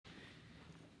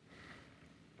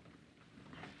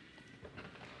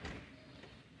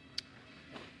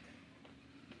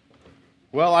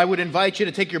Well, I would invite you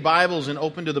to take your Bibles and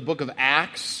open to the book of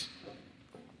Acts.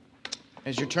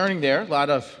 As you're turning there, a lot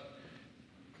of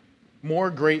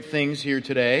more great things here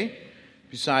today,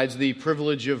 besides the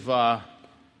privilege of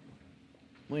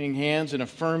laying hands and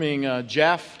affirming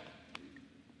Jeff.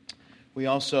 We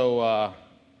also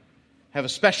have a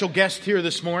special guest here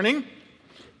this morning.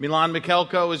 Milan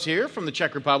Mikelko is here from the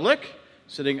Czech Republic,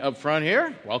 sitting up front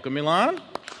here. Welcome, Milan.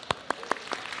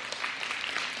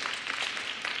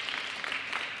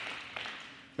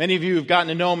 Many of you have gotten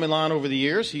to know Milan over the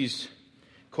years. He's,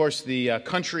 of course, the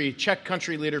Czech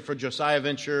country leader for Josiah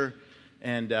Venture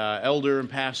and elder and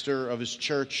pastor of his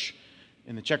church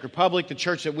in the Czech Republic, the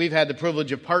church that we've had the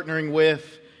privilege of partnering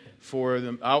with for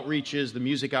the outreaches, the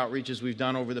music outreaches we've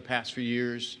done over the past few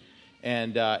years.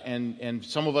 And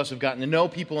some of us have gotten to know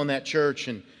people in that church,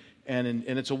 and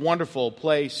it's a wonderful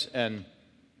place, and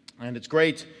it's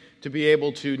great to be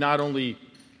able to not only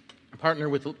partner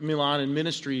with Milan in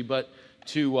ministry, but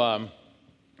to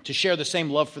share the same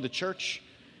love for the church,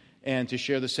 and to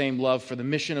share the same love for the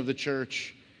mission of the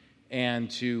church,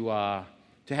 and to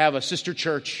have a sister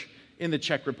church in the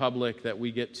Czech Republic that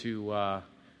we get to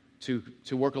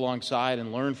work alongside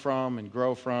and learn from and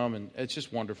grow from, and it's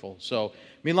just wonderful. So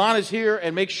Milan is here,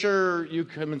 and make sure you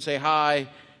come and say hi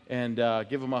and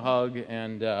give him a hug.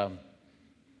 And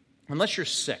unless you're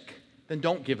sick, then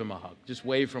don't give him a hug. Just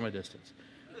wave from a distance.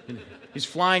 He's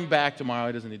flying back tomorrow.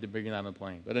 He doesn't need to bring it on the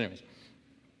plane. But anyways,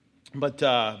 but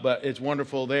it's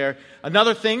wonderful there.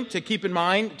 Another thing to keep in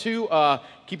mind too,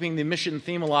 keeping the mission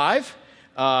theme alive.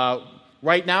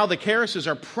 Right now, the Karises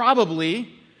are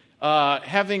probably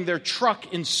having their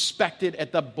truck inspected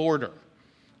at the border.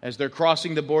 As they're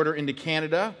crossing the border into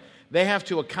Canada, they have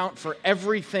to account for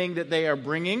everything that they are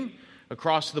bringing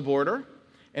across the border.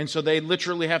 And so they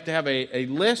literally have to have a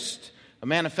list, a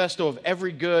manifesto of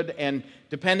every good, and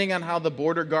depending on how the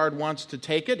border guard wants to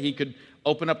take it, he could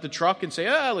open up the truck and say,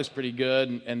 it looks pretty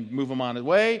good, and move him on his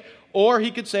way. Or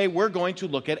he could say, we're going to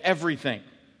look at everything.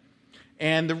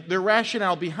 And the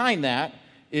rationale behind that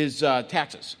is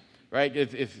taxes. Right?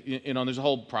 If you know, there's a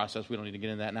whole process. We don't need to get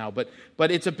into that now, but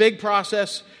it's a big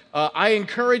process. I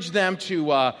encourage them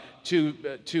to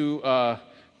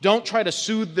don't try to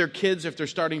soothe their kids if they're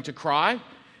starting to cry.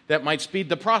 That might speed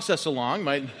the process along.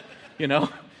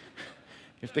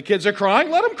 If the kids are crying,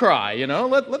 let them cry.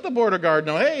 Let the border guard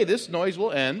know, hey, this noise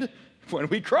will end when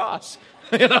we cross.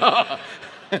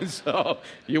 And so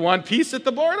you want peace at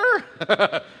the border?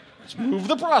 Let's move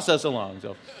the process along.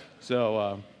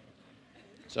 So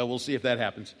we'll see if that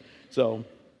happens.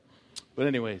 But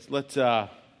anyways, I'd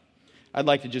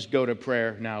like to just go to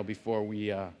prayer now before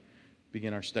we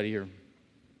begin our study here.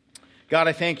 God,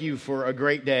 I thank you for a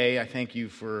great day. I thank you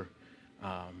for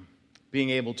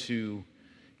being able to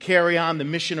carry on the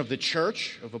mission of the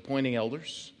church of appointing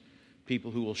elders, people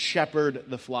who will shepherd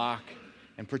the flock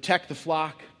and protect the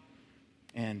flock,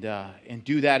 and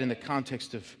do that in the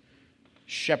context of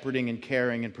shepherding and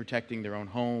caring and protecting their own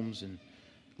homes. And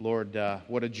Lord,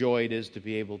 what a joy it is to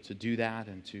be able to do that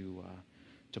and to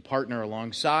partner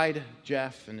alongside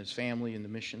Jeff and his family in the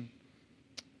mission.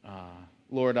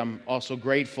 Lord, I'm also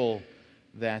grateful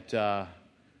that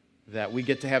we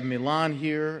get to have Milan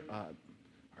here, our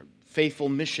faithful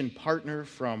mission partner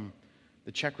from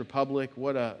the Czech Republic.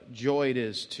 What a joy it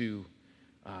is to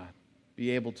be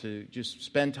able to just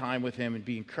spend time with him and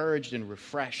be encouraged and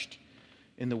refreshed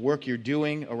in the work you're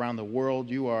doing around the world.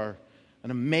 You are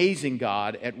an amazing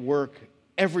God at work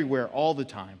everywhere all the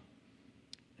time,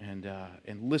 and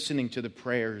listening to the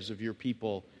prayers of your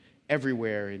people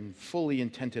everywhere and fully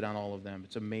intended on all of them.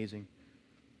 It's amazing.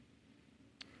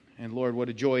 And Lord, what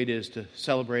a joy it is to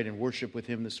celebrate and worship with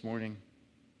him this morning.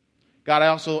 God, I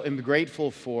also am grateful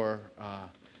for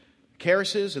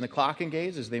Karises and the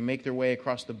Clockengays as they make their way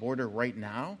across the border right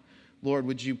now. Lord,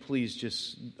 would you please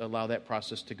just allow that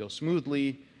process to go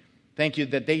smoothly. Thank you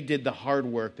that they did the hard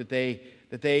work, that they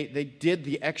did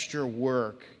the extra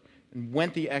work and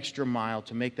went the extra mile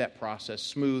to make that process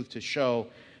smooth, to show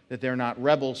that they're not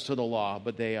rebels to the law,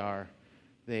 but they are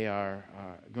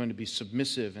going to be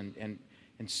submissive and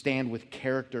stand with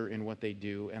character in what they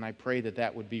do. And I pray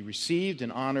that would be received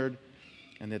and honored,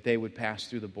 and that they would pass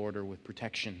through the border with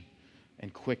protection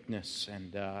and quickness,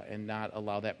 and not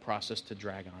allow that process to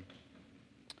drag on.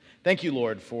 Thank you,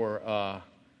 Lord, for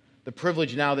the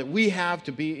privilege now that we have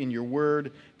to be in your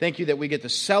word. Thank you that we get to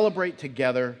celebrate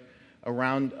together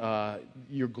around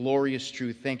your glorious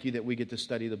truth. Thank you that we get to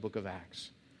study the book of Acts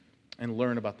and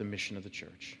learn about the mission of the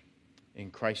church.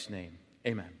 In Christ's name,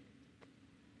 amen.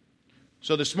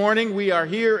 So this morning we are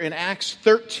here in Acts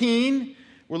 13.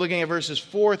 We're looking at verses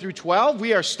 4 through 12.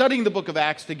 We are studying the book of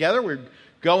Acts together. We're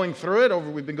going through it.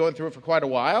 We've been going through it for quite a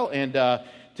while. And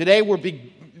today we're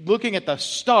looking at the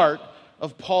start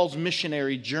of Paul's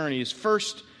missionary journey, his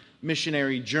first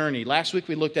missionary journey. Last week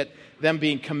we looked at them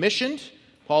being commissioned,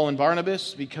 Paul and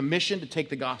Barnabas be commissioned to take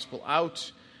the gospel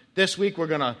out. This week we're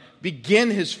going to begin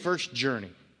his first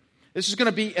journey. This is going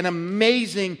to be an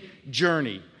amazing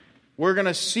journey. We're going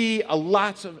to see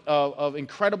lots of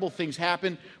incredible things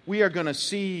happen. We are going to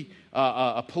see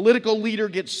a political leader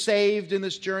get saved in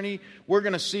this journey. We're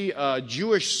going to see a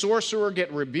Jewish sorcerer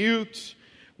get rebuked.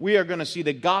 We are going to see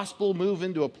the gospel move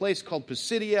into a place called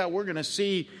Pisidia. We're going to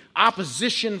see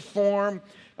opposition form.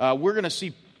 We're going to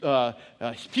see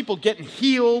people getting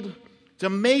healed. It's an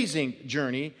amazing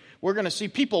journey. We're going to see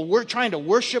people trying to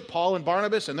worship Paul and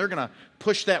Barnabas, and they're going to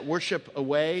push that worship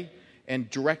away and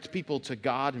direct people to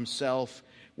God himself.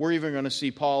 We're even going to see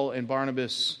Paul and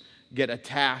Barnabas get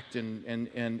attacked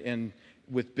and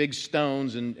with big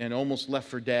stones and almost left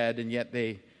for dead, and yet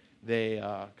they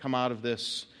come out of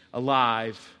this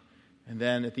alive. And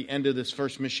then at the end of this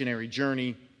first missionary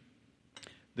journey,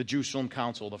 the Jerusalem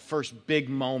Council, the first big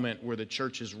moment where the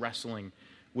church is wrestling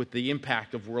with the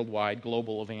impact of worldwide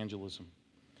global evangelism.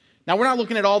 Now, we're not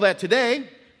looking at all that today,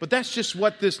 but that's just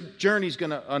what this journey is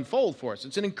going to unfold for us.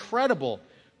 It's an incredible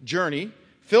journey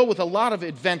filled with a lot of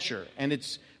adventure, and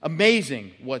it's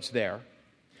amazing what's there.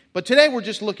 But today we're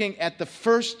just looking at the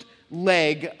first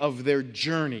leg of their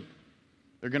journey.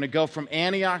 They're going to go from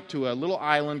Antioch to a little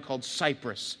island called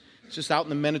Cyprus. It's just out in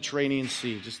the Mediterranean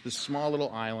Sea, just this small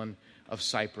little island of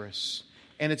Cyprus.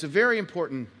 And it's a very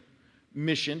important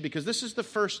mission because this is the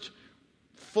first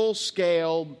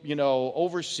full-scale,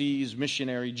 overseas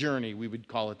missionary journey, we would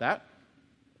call it that.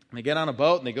 And they get on a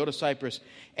boat and they go to Cyprus,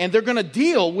 and they're going to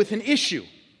deal with an issue.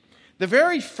 The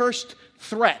very first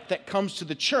threat that comes to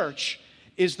the church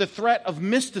is the threat of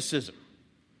mysticism.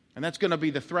 And that's going to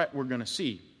be the threat we're going to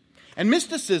see. And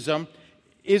mysticism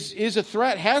is a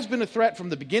threat, has been a threat from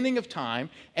the beginning of time,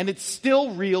 and it's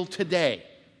still real today.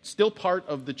 Still part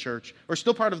of the church, or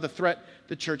still part of the threat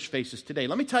the church faces today.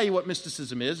 Let me tell you what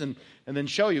mysticism is and then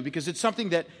show you, because it's something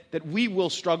that we will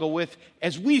struggle with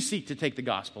as we seek to take the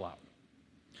gospel out.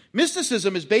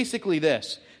 Mysticism is basically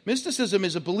this. Mysticism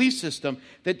is a belief system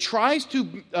that tries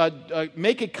to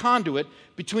make a conduit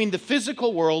between the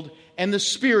physical world and the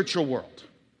spiritual world.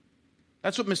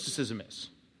 That's what mysticism is.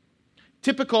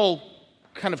 Typical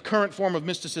kind of current form of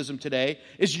mysticism today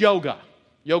is yoga.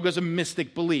 Yoga is a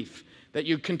mystic belief that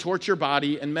you contort your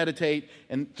body and meditate,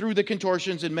 and through the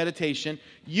contortions and meditation,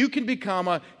 you can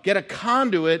get a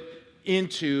conduit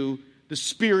into the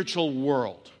spiritual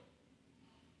world.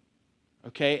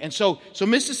 Okay, and so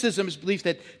mysticism is belief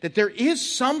that there is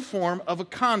some form of a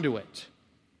conduit.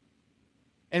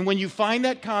 And when you find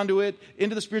that conduit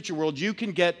into the spiritual world, you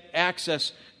can get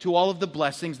access to all of the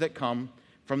blessings that come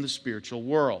from the spiritual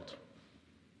world.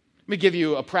 Let me give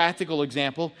you a practical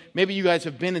example. Maybe you guys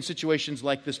have been in situations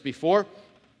like this before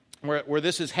where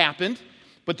this has happened,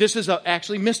 but this is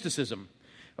actually mysticism.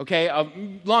 Okay, a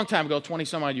long time ago,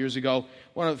 20-some-odd years ago,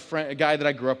 a guy that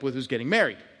I grew up with was getting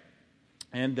married.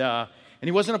 And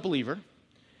he wasn't a believer.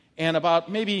 And about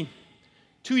maybe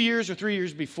 2 years or 3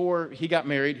 years before he got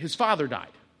married, his father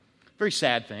died. Very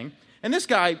sad thing. And this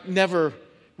guy never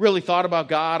really thought about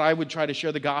God. I would try to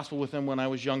share the gospel with him when I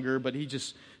was younger, but he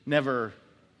just never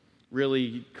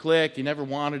really clicked. He never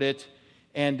wanted it.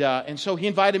 And so he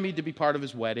invited me to be part of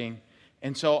his wedding.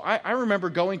 And so I remember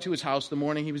going to his house the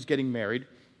morning he was getting married,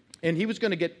 and he was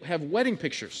going to have wedding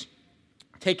pictures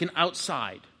taken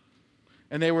outside.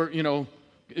 And they were,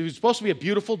 it was supposed to be a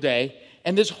beautiful day,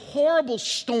 and this horrible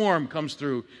storm comes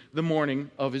through the morning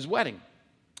of his wedding.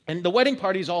 And the wedding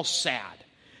party is all sad.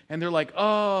 And they're like,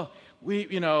 we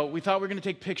thought we were going to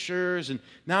take pictures, and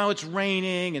now it's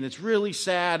raining, and it's really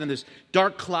sad, and this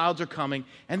dark clouds are coming.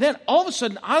 And then all of a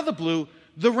sudden, out of the blue,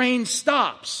 the rain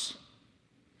stops.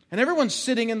 And everyone's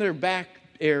sitting in their back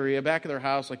area, back of their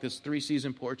house, like this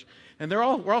 3-season porch, and we're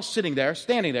all sitting there,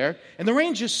 standing there, and the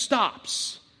rain just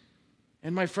stops.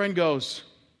 And my friend goes,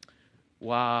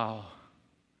 "Wow,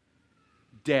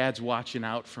 Dad's watching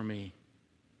out for me."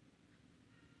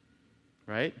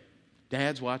 Right?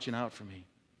 Dad's watching out for me.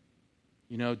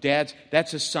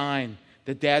 That's a sign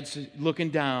that Dad's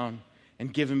looking down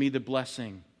and giving me the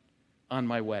blessing on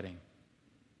my wedding.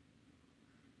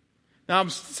 Now, I'm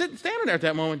standing there at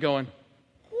that moment going,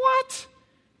 what?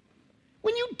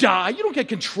 When you die, you don't get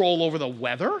control over the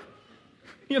weather,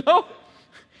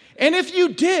 And if you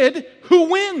did, who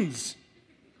wins?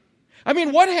 I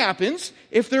mean, what happens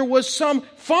if there was some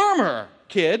farmer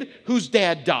kid whose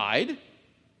dad died,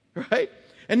 right?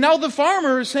 And now the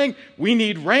farmer is saying, we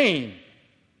need rain.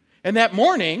 And that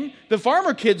morning, the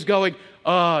farmer kid's going,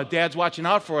 oh, Dad's watching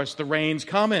out for us. The rain's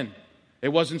coming. It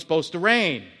wasn't supposed to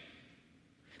rain.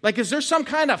 Like, is there some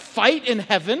kind of fight in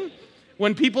heaven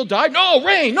when people die? No,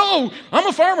 rain. No, I'm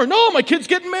a farmer. No, my kid's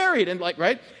getting married. And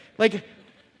right? Like,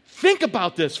 think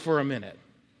about this for a minute.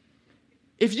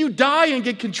 If you die and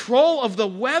get control of the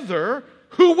weather,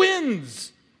 who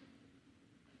wins?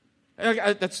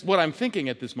 That's what I'm thinking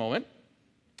at this moment.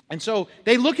 And so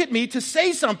they look at me to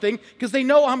say something because they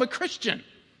know I'm a Christian.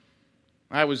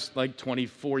 I was like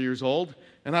 24 years old,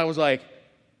 and I was like,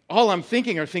 all I'm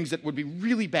thinking are things that would be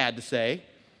really bad to say.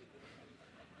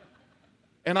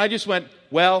 And I just went,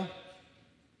 well,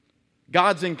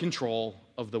 God's in control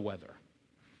of the weather.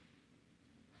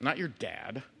 Not your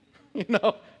dad,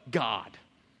 God.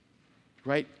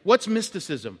 Right? What's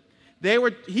mysticism?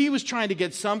 He was trying to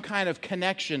get some kind of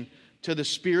connection to the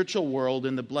spiritual world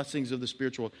and the blessings of the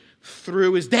spiritual world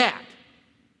through his dad.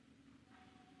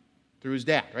 Through his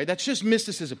dad, right? That's just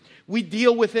mysticism. We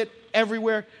deal with it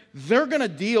everywhere. They're going to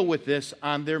deal with this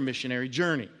on their missionary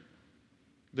journey.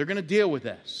 They're going to deal with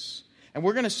this. And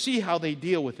we're going to see how they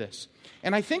deal with this.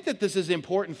 And I think that this is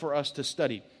important for us to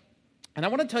study. And I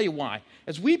want to tell you why.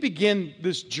 As we begin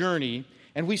this journey,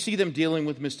 and we see them dealing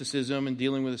with mysticism and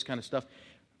dealing with this kind of stuff,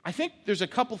 I think there's a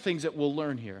couple things that we'll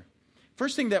learn here.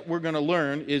 First thing that we're going to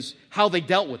learn is how they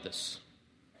dealt with this,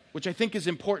 which I think is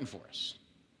important for us.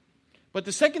 But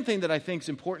the second thing that I think is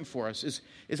important for us is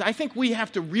I think we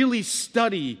have to really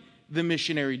study the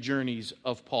missionary journeys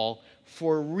of Paul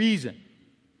for a reason.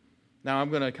 Now, I'm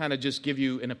going to kind of just give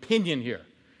you an opinion here,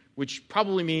 which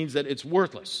probably means that it's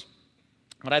worthless.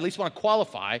 But I at least want to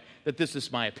qualify that this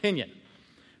is my opinion.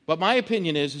 But my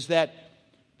opinion is that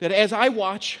as I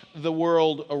watch the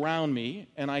world around me,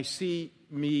 and I see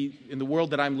me in the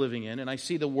world that I'm living in, and I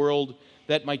see the world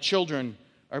that my children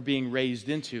are being raised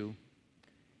into,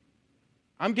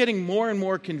 I'm getting more and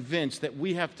more convinced that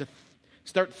we have to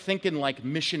start thinking like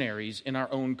missionaries in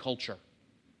our own culture.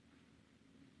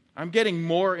 I'm getting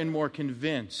more and more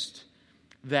convinced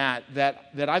that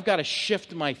I've got to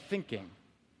shift my thinking.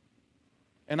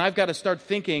 And I've got to start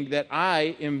thinking that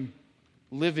I am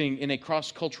living in a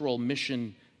cross-cultural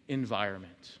mission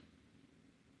environment.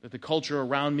 That the culture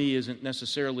around me isn't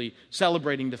necessarily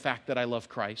celebrating the fact that I love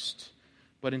Christ,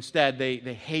 but instead they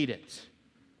hate it.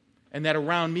 And that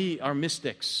around me are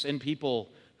mystics and people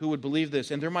who would believe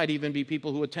this. And there might even be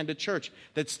people who attend a church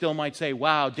that still might say,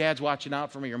 wow, Dad's watching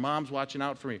out for me, or Mom's watching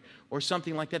out for me, or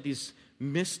something like that. These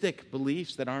mystic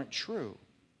beliefs that aren't true.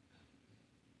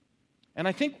 And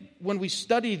I think when we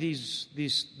study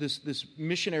this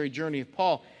missionary journey of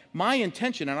Paul, my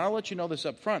intention, and I'll let you know this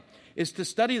up front, is to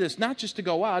study this not just to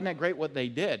go, wow, isn't that great what they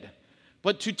did,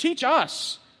 but to teach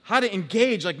us how to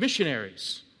engage like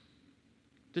missionaries,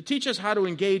 to teach us how to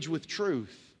engage with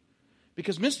truth.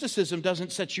 Because mysticism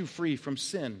doesn't set you free from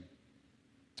sin.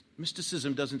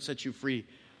 Mysticism doesn't set you free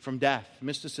from death.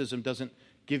 Mysticism doesn't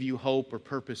give you hope or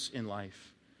purpose in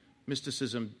life.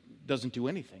 Mysticism doesn't do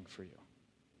anything for you.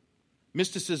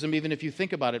 Mysticism, even if you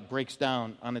think about it, breaks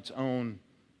down on its own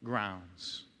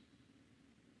grounds.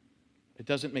 It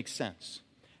doesn't make sense.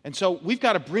 And so we've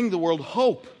got to bring the world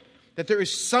hope that there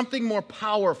is something more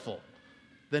powerful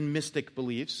than mystic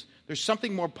beliefs. There's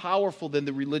something more powerful than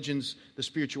the religions, the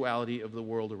spirituality of the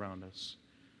world around us.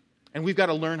 And we've got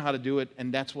to learn how to do it,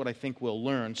 and that's what I think we'll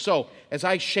learn. So, as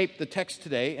I shape the text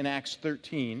today in Acts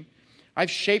 13,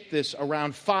 I've shaped this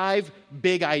around 5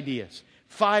 big ideas.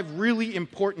 5 really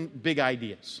important big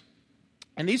ideas.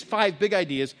 And these 5 big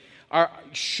ideas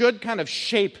should kind of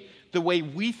shape the way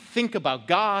we think about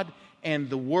God and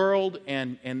the world,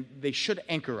 and they should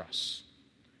anchor us.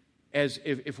 As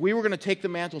if we were going to take the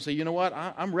mantle and say, you know what,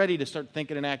 I'm ready to start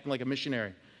thinking and acting like a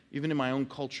missionary, even in my own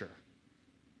culture.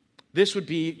 This would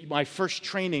be my first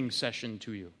training session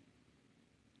to you.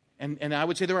 And I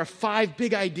would say there are 5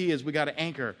 big ideas we got to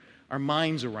anchor our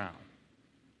minds around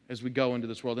as we go into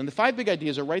this world. And the 5 big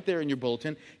ideas are right there in your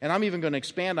bulletin, and I'm even going to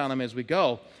expand on them as we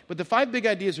go. But the 5 big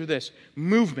ideas are this: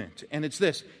 movement, and it's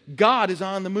this: God is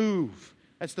on the move.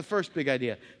 That's the first big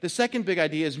idea. The second big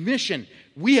idea is mission.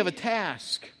 We have a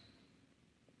task.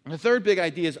 And the third big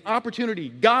idea is opportunity.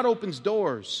 God opens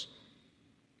doors.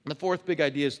 And the fourth big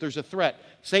idea is there's a threat.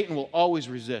 Satan will always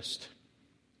resist.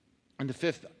 And the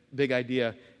fifth big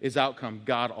idea is outcome.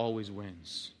 God always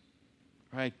wins.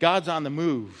 Right? God's on the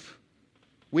move.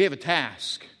 We have a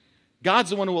task.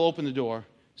 God's the one who will open the door.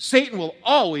 Satan will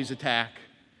always attack,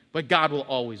 but God will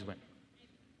always win.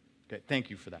 Okay,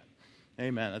 thank you for that.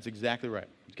 Amen. That's exactly right.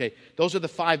 Okay, those are the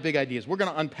 5 big ideas. We're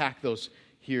going to unpack those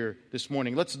here this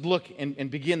morning. Let's look and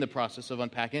begin the process of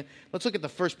unpacking it. Let's look at the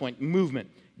first point, movement.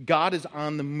 God is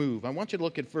on the move. I want you to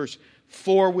look at verse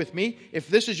 4 with me. If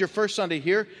this is your first Sunday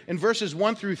here, in verses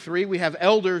 1 through 3, we have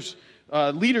elders,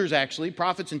 leaders actually,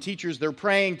 prophets and teachers. They're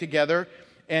praying together.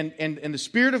 And the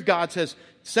Spirit of God says,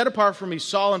 set apart for me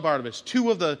Saul and Barnabas,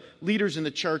 two of the leaders in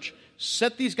the church.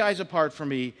 Set these guys apart for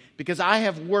me because I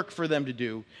have work for them to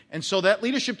do. And so that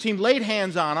leadership team laid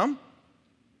hands on them,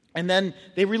 and then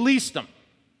they released them.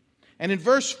 And in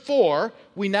verse 4,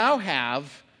 we now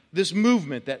have this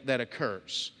movement that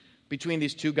occurs between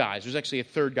these two guys. There's actually a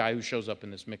third guy who shows up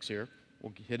in this mix here.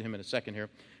 We'll hit him in a second here.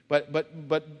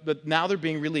 But now they're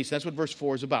being released. That's what verse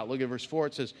 4 is about. Look at verse 4.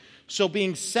 It says, so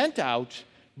being sent out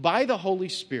by the Holy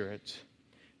Spirit,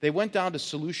 they went down to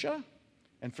Seleucia,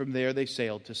 and from there they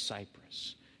sailed to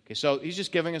Cyprus. Okay, so he's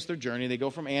just giving us their journey. They go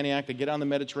from Antioch, they get on the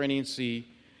Mediterranean Sea,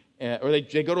 or they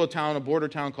go to a border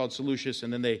town called Seleucus,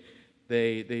 and then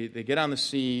they get on the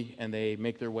sea and they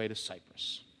make their way to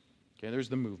Cyprus. Okay, there's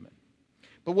the movement.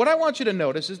 But what I want you to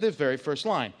notice is the very first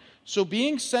line. So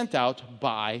being sent out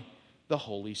by the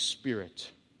Holy Spirit.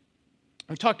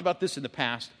 We've talked about this in the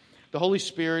past. The Holy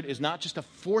Spirit is not just a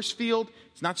force field.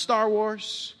 It's not Star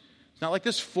Wars. It's not like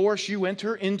this force you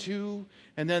enter into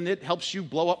and then it helps you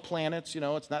blow up planets. You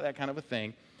know, it's not that kind of a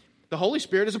thing. The Holy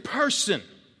Spirit is a person.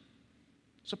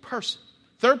 It's a person.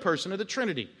 Third person of the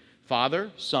Trinity.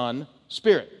 Father, Son,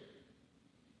 Spirit.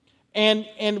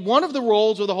 And one of the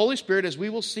roles of the Holy Spirit, as we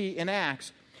will see in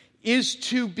Acts, is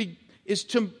to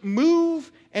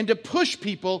move and to push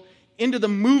people into the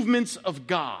movements of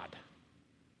God.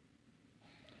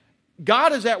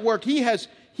 God is at work. He has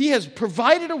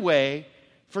provided a way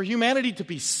for humanity to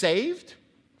be saved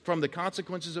from the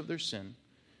consequences of their sin,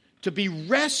 to be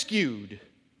rescued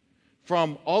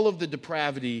from all of the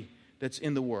depravity that's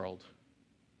in the world,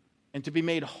 and to be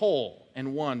made whole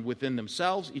and one within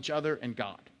themselves, each other, and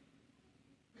God.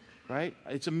 Right?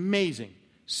 It's amazing.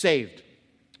 Saved,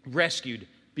 rescued,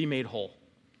 be made whole.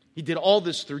 He did all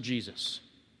this through Jesus.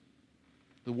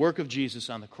 The work of Jesus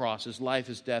on the cross, his life,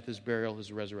 his death, his burial,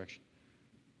 his resurrection.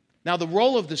 Now, the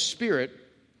role of the Spirit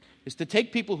is to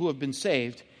take people who have been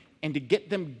saved and to get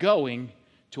them going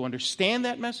to understand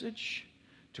that message,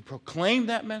 to proclaim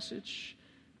that message,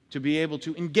 to be able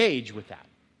to engage with that.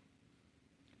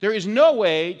 There is no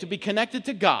way to be connected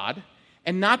to God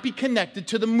and not be connected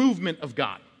to the movement of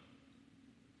God.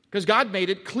 Because God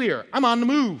made it clear, I'm on the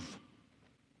move.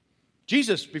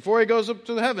 Jesus, before he goes up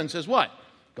to the heaven, says what?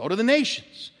 Go to the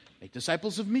nations, make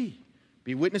disciples of me,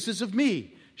 be witnesses of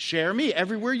me, share me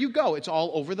everywhere you go. It's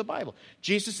all over the Bible.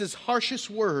 Jesus' harshest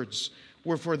words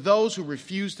were for those who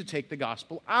refused to take the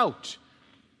gospel out.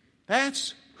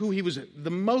 That's who he was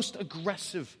the most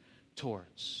aggressive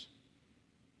towards.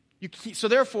 So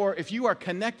therefore, if you are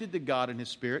connected to God and his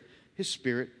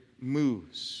Spirit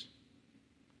moves.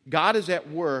 God is at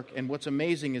work, and what's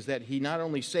amazing is that he not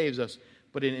only saves us,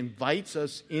 but it invites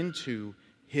us into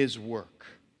his work.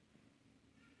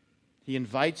 He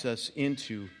invites us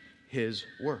into his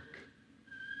work.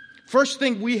 First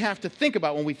thing we have to think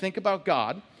about when we think about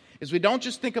God is we don't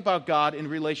just think about God in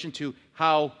relation to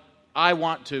how I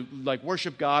want to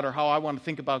worship God or how I want to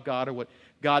think about God or what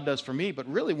God does for me, but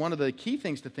really one of the key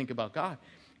things to think about God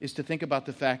is to think about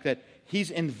the fact that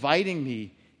he's inviting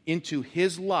me into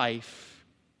his life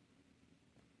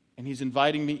and he's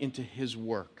inviting me into his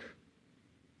work.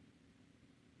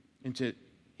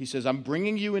 He says, I'm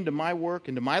bringing you into my work,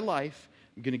 into my life.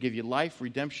 I'm going to give you life,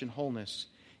 redemption, wholeness.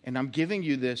 And I'm giving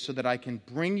you this so that I can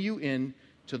bring you in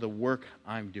to the work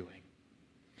I'm doing.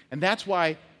 And that's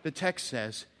why the text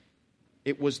says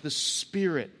it was the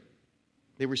Spirit.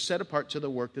 They were set apart to the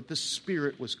work that the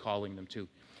Spirit was calling them to.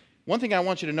 One thing I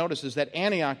want you to notice is that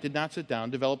Antioch did not sit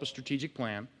down, develop a strategic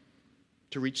plan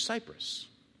to reach Cyprus.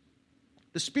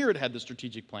 The Spirit had the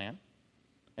strategic plan,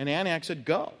 and Antioch said,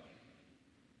 go.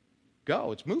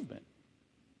 Go, it's movement.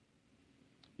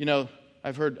 You know, I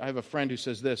have a friend who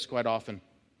says this quite often.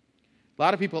 A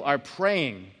lot of people are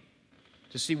praying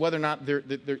to see whether or not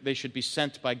they should be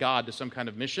sent by God to some kind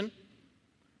of mission.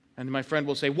 And my friend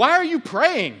will say, why are you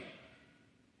praying?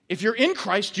 If you're in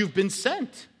Christ, you've been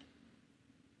sent.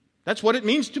 That's what it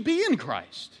means to be in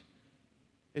Christ.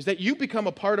 Is that you become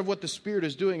a part of what the Spirit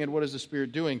is doing. And what is the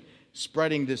Spirit doing?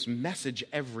 Spreading this message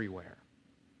everywhere.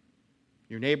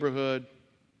 Your neighborhood,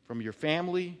 from your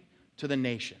family to the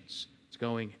nations. It's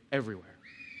going everywhere.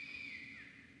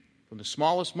 From the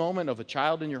smallest moment of a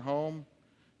child in your home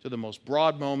to the most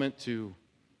broad moment to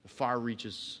the far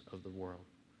reaches of the world.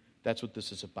 That's what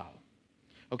this is about.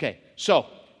 Okay, so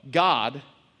God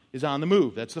is on the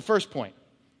move. That's the first point.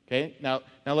 Okay, now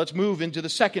let's move into the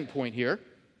second point here,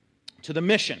 to the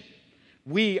mission.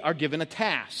 We are given a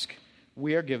task.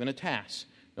 We are given a task.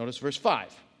 Notice verse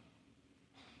 5.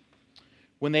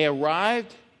 When they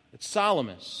arrived at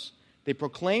Salamis, they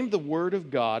proclaimed the word of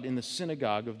God in the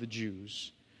synagogue of the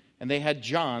Jews, and they had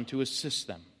John to assist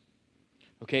them.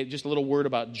 Okay, just a little word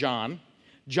about John.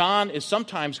 John is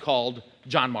sometimes called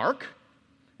John Mark,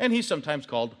 and he's sometimes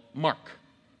called Mark.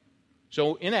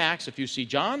 So in Acts, if you see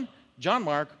John, John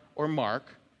Mark, or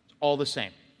Mark, it's all the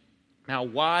same. Now,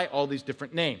 why all these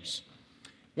different names?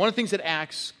 One of the things that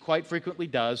Acts quite frequently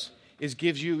does is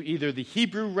gives you either the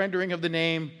Hebrew rendering of the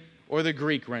name or the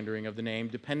Greek rendering of the name,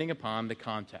 depending upon the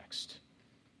context.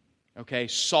 Okay,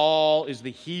 Saul is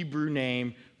the Hebrew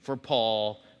name for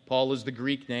Paul. Paul is the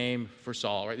Greek name for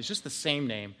Saul, right? It's just the same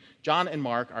name. John and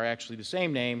Mark are actually the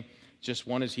same name, just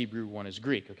one is Hebrew, one is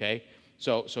Greek, okay?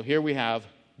 So here we have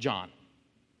John.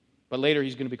 But later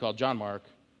he's going to be called John Mark.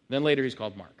 Then later he's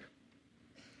called Mark.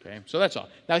 Okay, so that's all.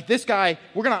 Now this guy,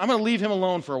 I'm going to leave him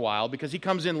alone for a while because he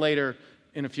comes in later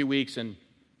in a few weeks,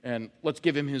 and let's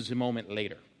give him his moment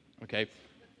later, okay?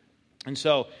 And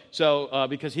so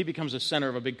because he becomes the center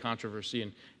of a big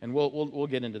controversy, and we'll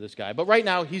get into this guy. But right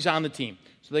now he's on the team.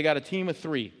 So they got a team of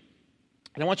 3.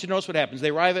 And I want you to notice what happens. They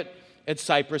arrive at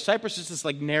Cyprus. Cyprus is this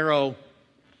like narrow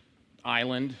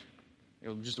island,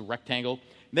 just a rectangle.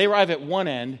 They arrive at one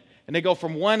end, and they go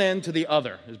from one end to the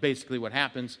other is basically what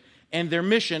happens. And their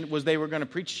mission was they were going to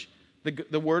preach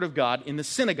the word of God in the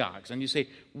synagogues. And you say,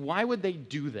 why would they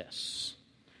do this?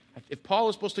 If Paul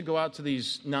is supposed to go out to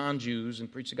these non-Jews and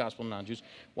preach the gospel to non-Jews,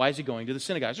 why is he going to the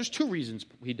synagogues? There's 2 reasons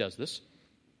he does this.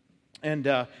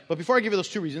 But before I give you those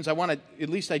 2 reasons, I want to at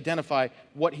least identify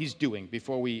what he's doing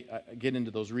before we get into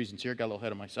those reasons here. Got a little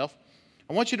ahead of myself.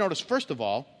 I want you to notice, first of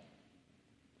all,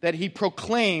 that he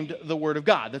proclaimed the word of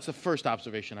God. That's the first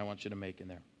observation I want you to make in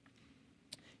there.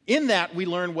 In that, we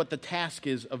learn what the task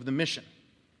is of the mission.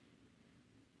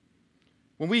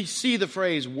 When we see the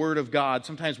phrase word of God,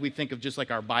 sometimes we think of just like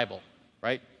our Bible,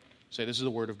 right? Say, this is the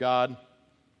word of God.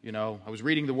 You know, I was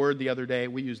reading the word the other day.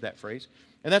 We use that phrase.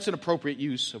 And that's an appropriate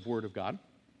use of word of God.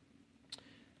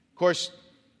 Of course,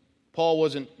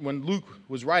 when Luke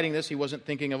was writing this, he wasn't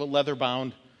thinking of a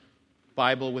leather-bound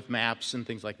Bible with maps and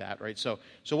things like that, right? So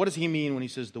what does he mean when he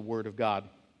says the word of God?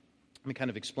 Let me kind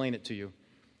of explain it to you.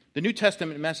 The New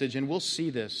Testament message, and we'll see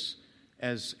this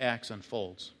as Acts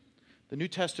unfolds, the New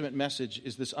Testament message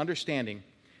is this understanding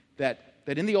that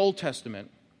in the Old Testament,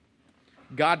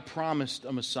 God promised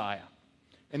a Messiah.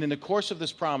 And in the course of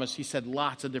this promise, he said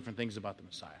lots of different things about the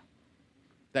Messiah.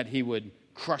 That he would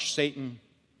crush Satan,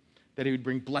 that he would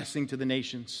bring blessing to the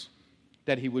nations,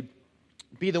 that he would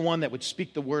be the one that would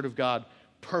speak the word of God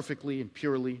perfectly and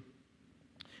purely,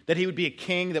 that he would be a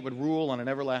king that would rule on an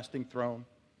everlasting throne,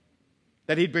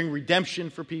 that he'd bring redemption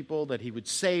for people, that he would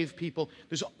save people.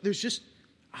 There's just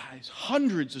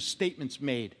hundreds of statements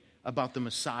made about the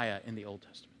Messiah in the Old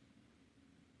Testament.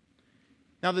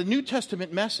 Now, the New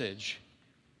Testament message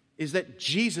is that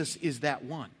Jesus is that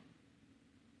one.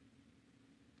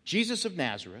 Jesus of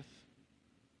Nazareth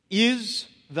is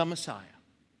the Messiah.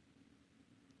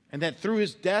 And that through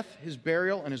his death, his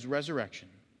burial, and his resurrection,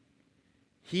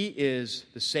 he is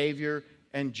the Savior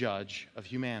and Judge of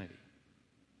humanity.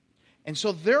 And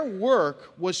so their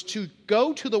work was to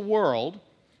go to the world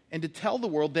and to tell the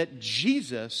world that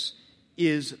Jesus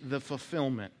is the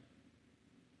fulfillment.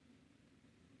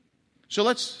 So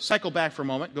let's cycle back for a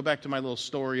moment, go back to my little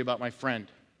story about my friend.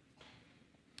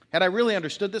 Had I really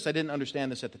understood this, I didn't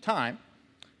understand this at the time.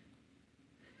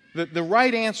 The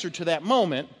right answer to that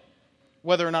moment,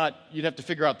 whether or not you'd have to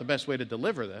figure out the best way to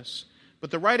deliver this,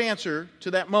 but the right answer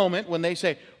to that moment when they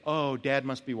say, oh, Dad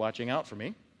must be watching out for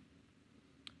me,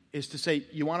 is to say,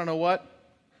 you want to know what?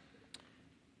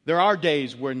 There are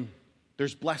days when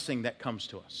there's blessing that comes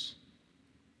to us.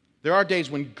 There are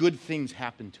days when good things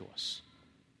happen to us.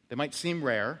 They might seem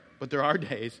rare, but there are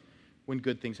days when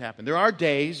good things happen. There are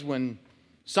days when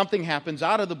something happens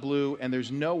out of the blue and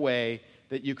there's no way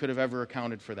that you could have ever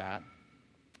accounted for that.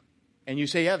 And you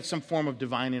say, yeah, some form of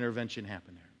divine intervention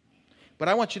happened there. But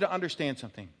I want you to understand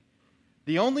something.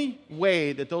 The only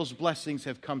way that those blessings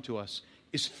have come to us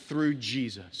is through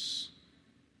Jesus.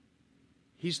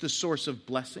 He's the source of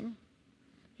blessing.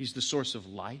 He's the source of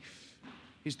life.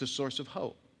 He's the source of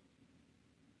hope.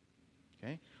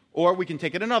 Okay? Or we can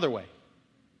take it another way.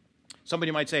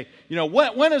 Somebody might say,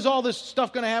 when is all this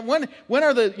stuff going to happen? When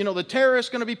are the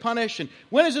terrorists going to be punished? And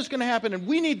when is this going to happen? And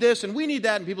we need this and we need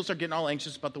that. And people start getting all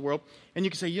anxious about the world. And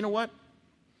you can say, you know what?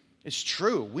 It's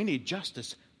true. We need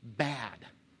justice bad.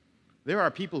 There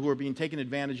are people who are being taken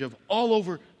advantage of all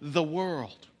over the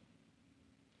world.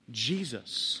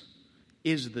 Jesus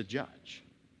is the judge.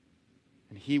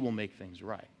 And he will make things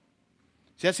right.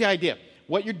 See, that's the idea.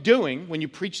 What you're doing when you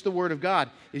preach the Word of God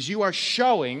is you are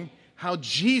showing how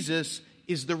Jesus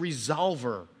is the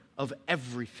resolver of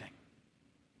everything.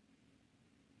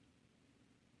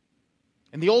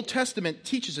 And the Old Testament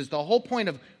teaches us the whole point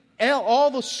of all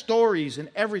the stories and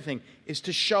everything is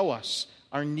to show us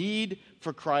our need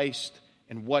for Christ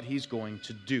and what He's going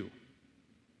to do.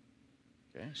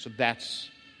 Okay? So that's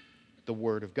the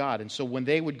Word of God. And so when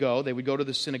they would go to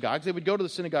the synagogues. They would go to the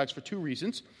synagogues for two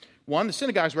reasons. One, the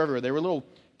synagogues were everywhere. They were little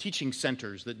teaching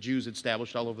centers that Jews had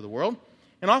established all over the world.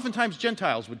 And oftentimes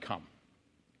Gentiles would come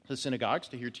to the synagogues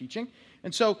to hear teaching.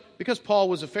 And so because Paul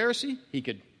was a Pharisee, he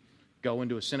could go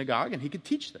into a synagogue and he could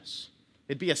teach this.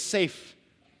 It'd be a safe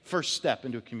first step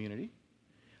into a community.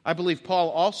 I believe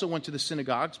Paul also went to the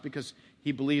synagogues because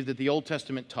he believed that the Old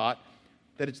Testament taught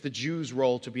that it's the Jews'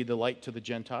 role to be the light to the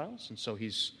Gentiles. And so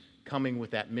he's coming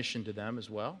with that mission to them as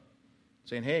well,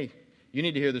 saying, hey, you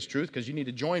need to hear this truth because you need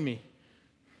to join me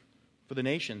for the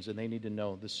nations, and they need to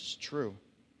know this is true.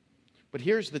 But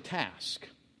here's the task.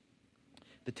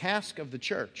 The task of the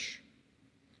church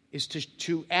is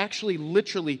to actually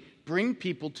literally bring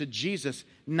people to Jesus,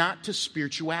 not to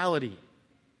spirituality.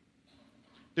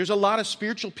 There's a lot of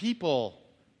spiritual people.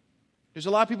 There's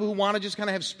a lot of people who want to just kind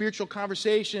of have spiritual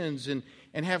conversations and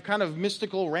have kind of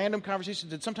mystical, random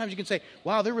conversations. And sometimes you can say,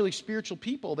 wow, they're really spiritual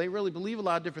people. They really believe a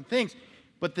lot of different things.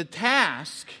 But the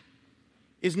task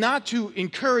is not to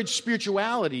encourage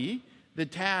spirituality. The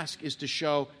task is to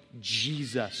show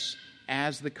Jesus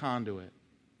as the conduit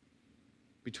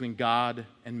between God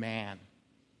and man.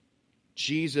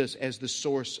 Jesus as the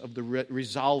source of the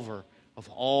resolver of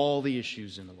all the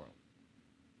issues in the world.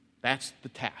 That's the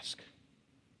task.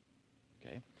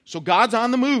 Okay? So God's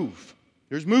on the move.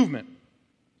 There's movement.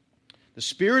 The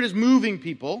Spirit is moving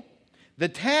people. The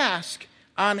task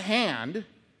on hand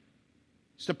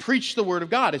is to preach the Word of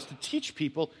God, is to teach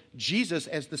people Jesus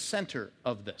as the center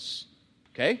of this.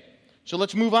 Okay? So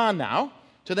let's move on now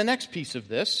to the next piece of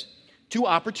this, to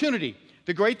opportunity.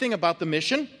 The great thing about the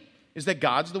mission is that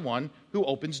God's the one who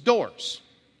opens doors.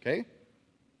 Okay?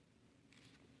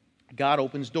 God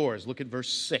opens doors. Look at verse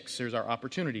 6. There's our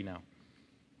opportunity now.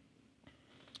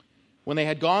 When they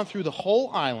had gone through the whole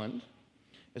island,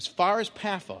 as far as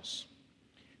Paphos,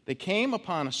 they came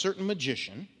upon a certain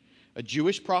magician, a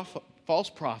Jewish false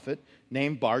prophet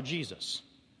named Bar-Jesus.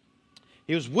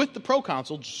 He was with the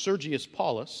proconsul Sergius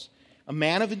Paulus, a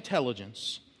man of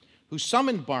intelligence, who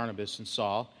summoned Barnabas and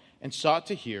Saul and sought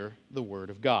to hear the word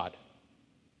of God.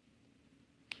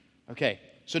 Okay,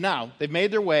 so now they've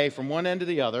made their way from one end to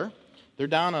the other. They're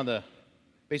down on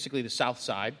basically the south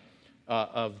side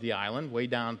of the island, way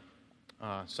down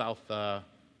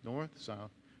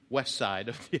west side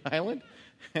of the island,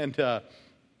 and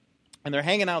they're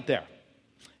hanging out there.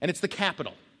 And it's the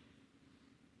capital.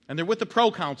 And they're with the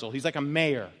proconsul. He's like a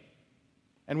mayor.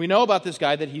 And we know about this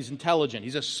guy that he's intelligent.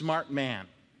 He's a smart man.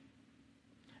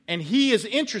 And he is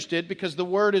interested because the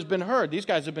word has been heard. These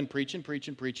guys have been preaching.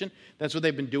 That's what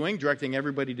they've been doing, directing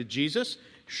everybody to Jesus,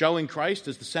 showing Christ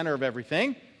as the center of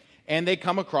everything. And they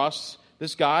come across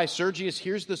this guy. Sergius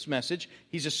hears this message.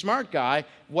 He's a smart guy.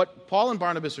 What Paul and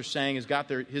Barnabas are saying has got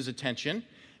his attention.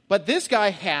 But this guy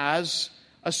has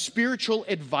a spiritual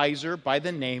advisor by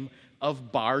the name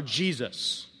of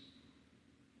Bar-Jesus.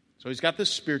 So he's got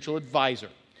this spiritual advisor.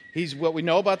 What we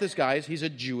know about this guy is he's a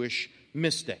Jewish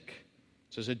mystic.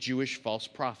 So he's a Jewish false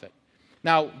prophet.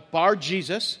 Now,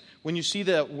 Bar-Jesus, when you see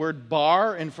the word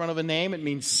bar in front of a name, it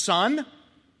means son.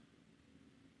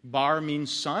 Bar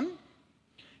means son.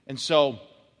 And so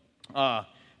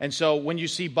when you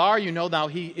see Bar, you know now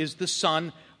he is the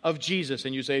son of Jesus.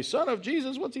 And you say, son of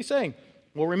Jesus, what's he saying?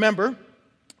 Well, remember,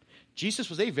 Jesus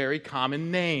was a very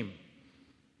common name.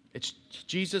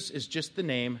 Jesus is just the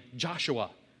name Joshua.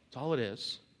 That's all it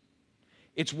is.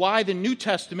 It's why the New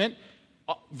Testament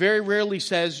very rarely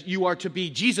says you are to be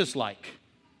Jesus-like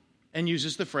and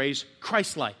uses the phrase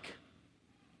Christ-like.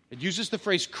 It uses the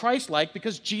phrase Christ-like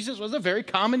because Jesus was a very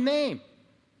common name.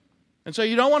 And so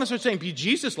you don't want to start saying, be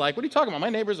Jesus-like. What are you talking about? My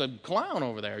neighbor's a clown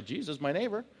over there. Jesus, my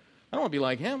neighbor. I don't want to be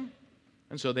like him.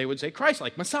 And so they would say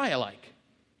Christ-like, Messiah-like.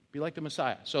 Be like the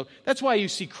Messiah. So that's why you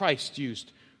see Christ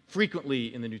used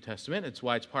frequently in the New Testament. It's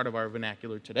why it's part of our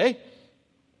vernacular today.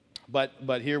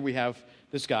 But here we have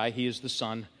this guy. He is the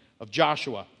son of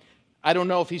Joshua. I don't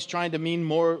know if he's trying to mean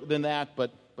more than that,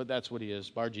 but that's what he is.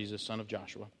 Bar-Jesus, son of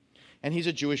Joshua. And he's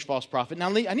a Jewish false prophet. Now,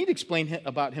 I need to explain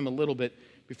about him a little bit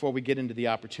before we get into the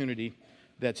opportunity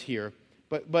that's here.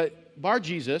 But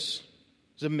Bar-Jesus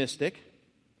is a mystic.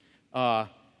 And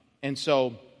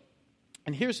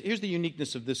here's the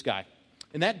uniqueness of this guy.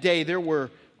 In that day, there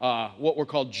were what were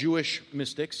called Jewish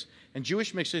mystics. and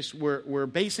Jewish mystics were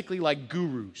basically like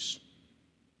gurus.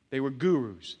 They were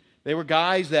gurus. They were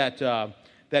guys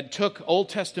that took Old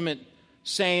Testament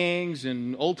sayings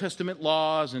and Old Testament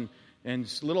laws and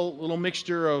little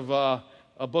mixture of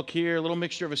a book here, a little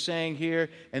mixture of a saying here,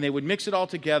 and they would mix it all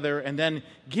together and then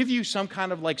give you some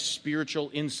kind of like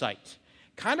spiritual insight,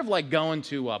 kind of like going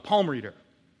to a palm reader.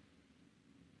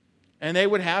 And they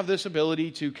would have this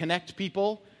ability to connect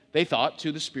people, they thought,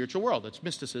 to the spiritual world. That's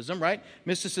mysticism, right?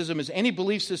 Mysticism is any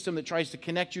belief system that tries to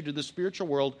connect you to the spiritual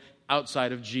world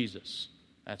outside of Jesus.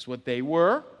 That's what they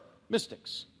were,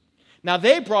 mystics. Now,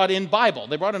 they brought in Bible.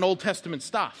 They brought in Old Testament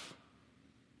stuff.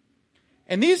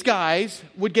 And these guys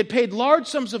would get paid large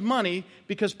sums of money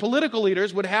because political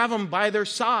leaders would have them by their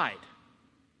side.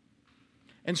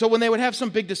 And so when they would have some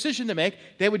big decision to make,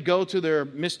 they would go to their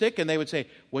mystic and they would say,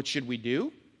 "What should we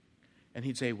do?" And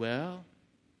he'd say, "Well,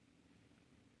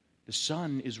 the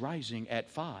sun is rising at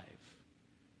 5,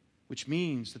 which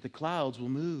means that the clouds will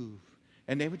move."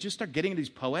 And they would just start getting these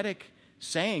poetic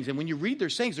sayings. And when you read their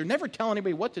sayings, they're never telling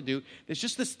anybody what to do. There's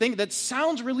just this thing that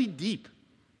sounds really deep.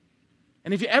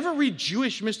 And if you ever read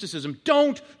Jewish mysticism,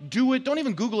 don't do it. Don't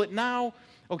even Google it now,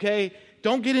 okay?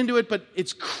 Don't get into it, but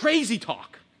it's crazy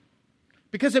talk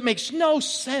because it makes no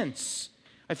sense.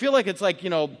 I feel like it's like,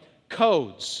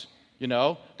 codes,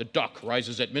 the duck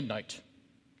rises at midnight,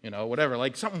 whatever,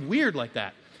 like something weird like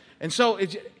that. And so,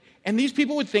 and these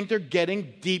people would think they're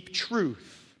getting deep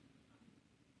truth.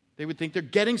 They would think they're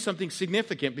getting something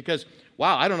significant because,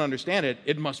 wow, I don't understand it.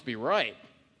 It must be right.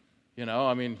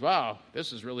 Wow,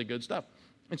 this is really good stuff.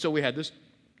 And so we had this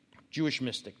Jewish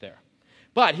mystic there.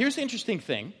 But here's the interesting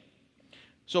thing.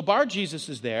 So Bar Jesus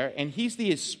is there, and he's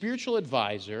the spiritual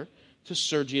advisor to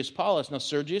Sergius Paulus. Now,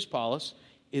 Sergius Paulus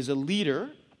is a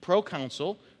leader, a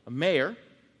proconsul, a mayor,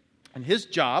 and his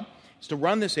job is to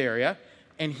run this area,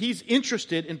 and he's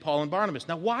interested in Paul and Barnabas.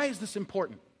 Now, why is this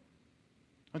important?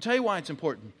 I'll tell you why it's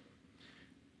important.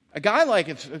 If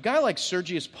a guy like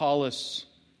Sergius Paulus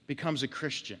becomes a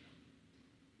Christian,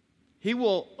 he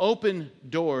will open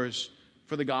doors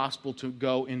for the gospel to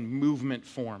go in movement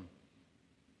form.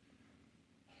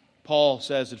 Paul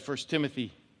says in 1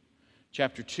 Timothy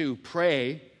chapter 2,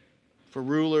 pray for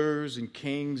rulers and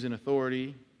kings and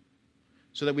authority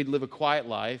so that we'd live a quiet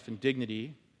life in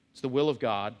dignity. It's the will of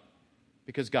God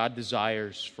because God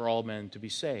desires for all men to be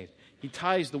saved. He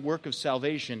ties the work of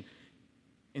salvation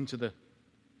into the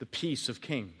peace of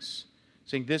kings,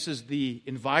 saying this is the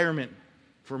environment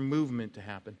for movement to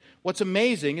happen. What's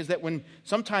amazing is that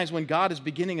sometimes when God is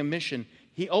beginning a mission,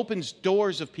 he opens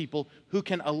doors of people who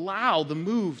can allow the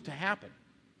move to happen.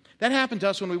 That happened to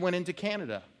us when we went into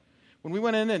Canada. When we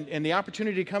went in and the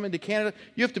opportunity to come into Canada,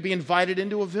 you have to be invited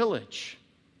into a village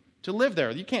to live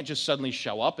there. You can't just suddenly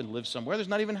show up and live somewhere. There's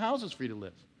not even houses for you to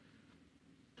live.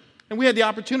 And we had the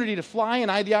opportunity to fly,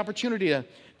 and I had the opportunity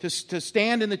to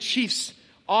stand in the chief's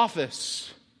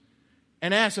office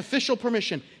and ask official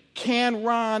permission. Can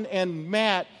Ron and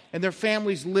Matt and their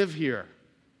families live here?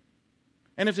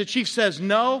 And if the chief says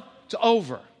no, it's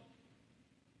over.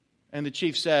 And the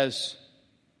chief says,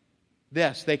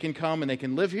 yes, they can come and they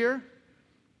can live here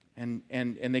and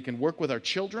they can work with our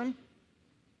children.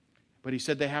 But he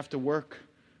said they have to work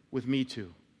with me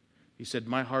too. He said,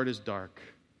 my heart is dark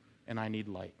and I need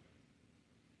light.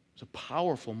 It's a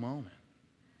powerful moment.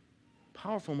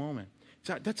 Powerful moment.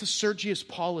 That's a Sergius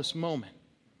Paulus moment.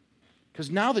 Because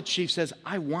now the chief says,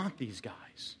 I want these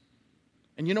guys.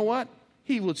 And you know what?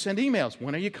 He would send emails.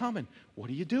 When are you coming? What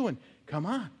are you doing? Come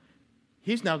on.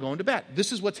 He's now going to bat.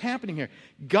 This is what's happening here.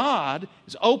 God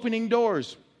is opening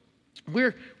doors.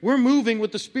 We're moving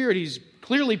with the Spirit. He's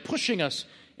clearly pushing us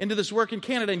into this work in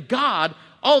Canada. And God,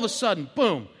 all of a sudden,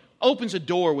 boom, opens a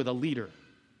door with a leader.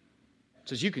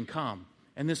 Says, you can come.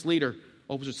 And this leader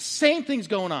opens it. Same thing's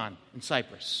going on in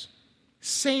Cyprus.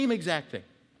 Same exact thing.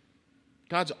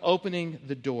 God's opening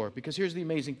the door. Because here's the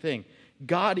amazing thing.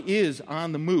 God is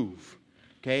on the move.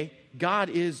 Okay? God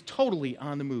is totally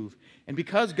on the move. And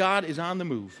because God is on the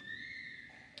move,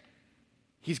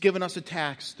 He's given us a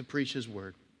task to preach His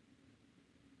word.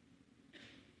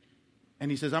 And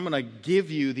He says, I'm going to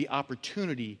give you the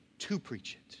opportunity to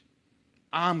preach it.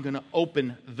 I'm going to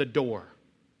open the door.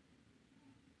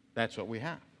 That's what we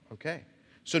have. Okay.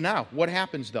 So now, what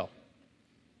happens though?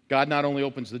 God not only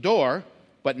opens the door,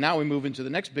 but now we move into the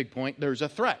next big point. There's a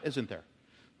threat, isn't there?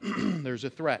 There's a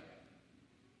threat.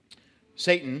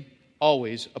 Satan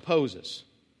always opposes,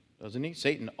 doesn't he?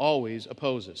 Satan always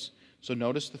opposes. So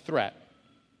notice the threat.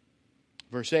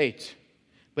 Verse 8.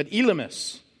 But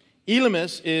Elymas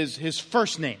is his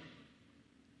first name.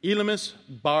 Elymas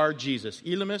bar Jesus.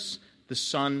 Elymas, the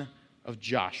son of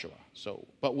Joshua.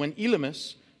 But when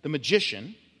Elymas, the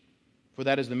magician, for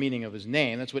that is the meaning of his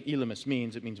name. That's what Elymas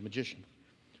means. It means magician.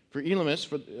 For Elymas,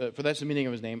 for that's the meaning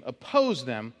of his name, opposed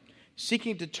them,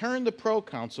 seeking to turn the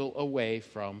proconsul away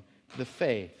from the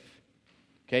faith.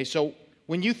 Okay, so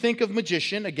when you think of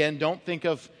magician, again, don't think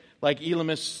of like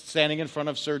Elymas standing in front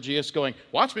of Sergius going,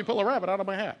 watch me pull a rabbit out of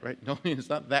my hat, right? No, it's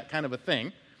not that kind of a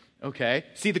thing. Okay,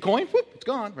 see the coin? Whoop, it's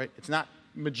gone, right? It's not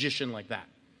magician like that.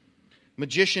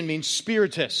 Magician means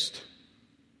spiritist,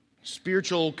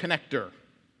 spiritual connector.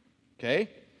 Okay,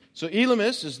 so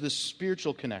Elymas is the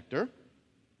spiritual connector.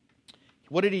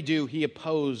 What did he do? He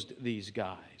opposed these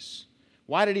guys.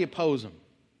 Why did he oppose them?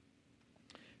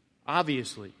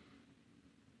 Obviously,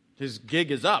 his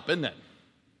gig is up, isn't it?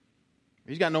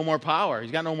 He's got no more power. He's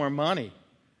got no more money.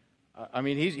 I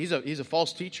mean, he's a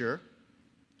false teacher,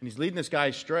 and he's leading this guy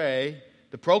astray.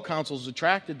 The proconsul is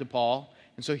attracted to Paul,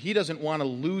 and so he doesn't want to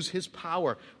lose his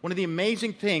power. One of the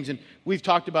amazing things, and we've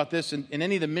talked about this in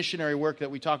any of the missionary work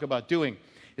that we talk about doing,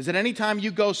 is that anytime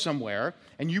you go somewhere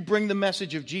and you bring the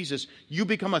message of Jesus, you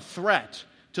become a threat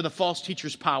to the false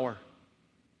teacher's power.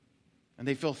 And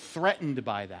they feel threatened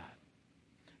by that.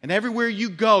 And everywhere you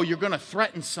go, you're going to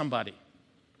threaten somebody.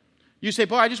 You say,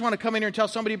 boy, I just want to come in here and tell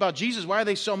somebody about Jesus. Why are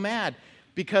they so mad?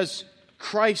 Because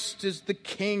Christ is the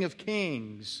King of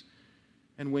Kings.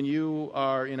 And when you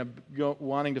are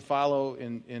wanting to follow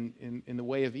in the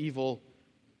way of evil,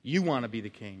 you want to be the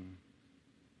king.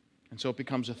 And so it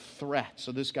becomes a threat.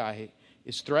 So this guy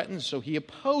is threatened, so he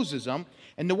opposes them.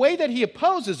 And the way that he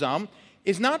opposes them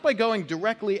is not by going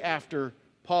directly after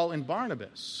Paul and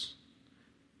Barnabas.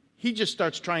 He just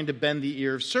starts trying to bend the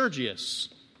ear of Sergius.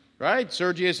 Right?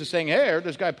 Sergius is saying, hey,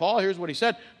 this guy Paul, here's what he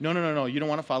said. No, you don't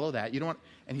want to follow that. You don't want.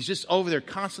 And he's just over there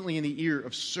constantly in the ear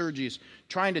of Sergius,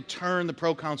 trying to turn the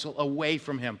proconsul away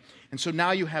from him. And so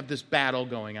now you have this battle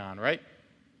going on, right?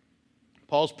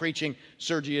 Paul's preaching.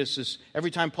 Sergius is,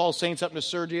 every time Paul's saying something to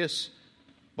Sergius,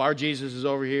 Bar Jesus is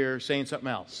over here saying something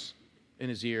else in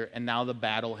his ear, and now the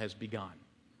battle has begun.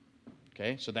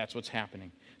 Okay, so that's what's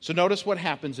happening. So notice what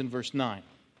happens in verse 9.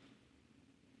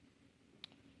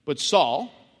 But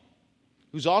Saul,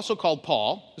 who's also called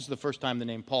Paul, this is the first time the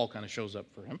name Paul kind of shows up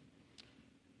for him,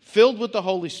 filled with the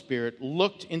Holy Spirit,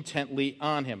 looked intently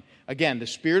on him. Again, the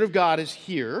Spirit of God is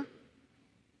here,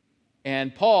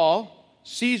 and Paul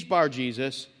sees Bar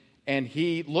Jesus, and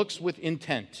he looks with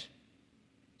intent.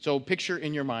 So picture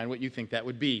in your mind what you think that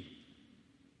would be.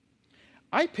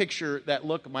 I picture that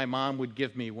look my mom would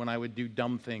give me when I would do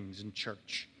dumb things in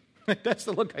church. That's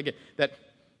the look I get. That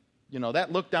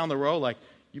look down the row like,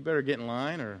 you better get in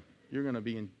line or you're going to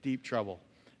be in deep trouble.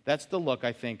 That's the look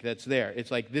I think that's there.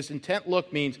 It's like this intent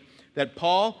look means that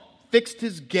Paul fixed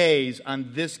his gaze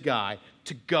on this guy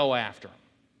to go after him.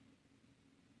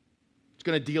 It's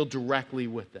going to deal directly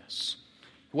with this.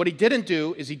 What he didn't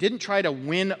do is he didn't try to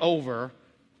win over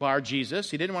Bar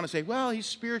Jesus. He didn't want to say, well, he's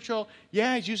spiritual.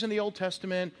 Yeah, he's using the Old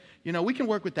Testament. We can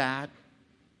work with that.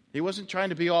 He wasn't trying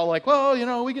to be all like,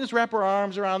 well, we can just wrap our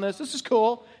arms around this. This is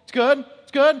cool. It's good.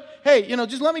 It's good. Hey,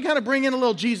 just let me kind of bring in a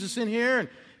little Jesus in here.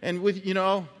 And with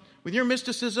your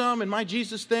mysticism and my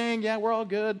Jesus thing, yeah, we're all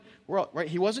good. We're all right.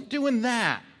 He wasn't doing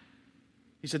that.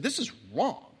 He said, this is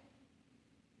wrong.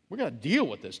 We're going to deal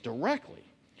with this directly.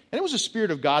 And it was the Spirit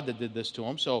of God that did this to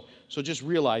him. So just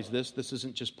realize this. This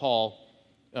isn't just Paul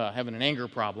having an anger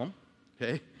problem.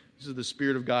 Okay? This is the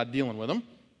Spirit of God dealing with him.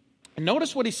 And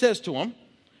notice what he says to him.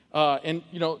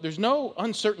 There's no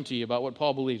uncertainty about what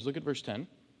Paul believes. Look at verse 10.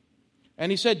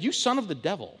 And he said, you son of the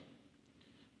devil,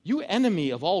 you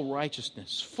enemy of all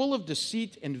righteousness, full of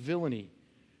deceit and villainy,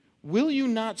 will you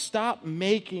not stop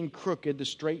making crooked the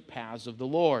straight paths of the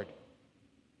Lord?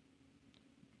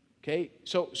 Okay,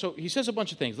 so he says a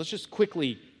bunch of things. Let's just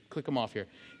quickly click them off here.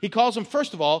 He calls him,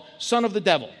 first of all, son of the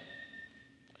devil.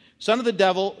 Son of the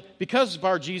devil, because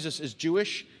Bar Jesus is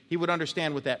Jewish, he would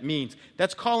understand what that means.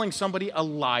 That's calling somebody a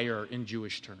liar in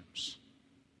Jewish terms.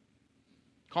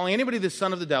 Calling anybody the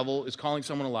son of the devil is calling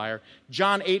someone a liar.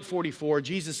 John 8:44,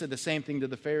 Jesus said the same thing to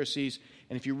the Pharisees.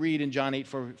 And if you read in John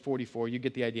 8:44, you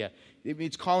get the idea.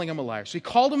 It's calling him a liar. So he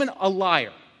called him a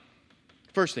liar.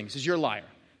 First thing, he says, you're a liar.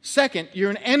 Second, you're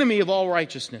an enemy of all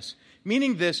righteousness.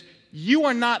 Meaning this, you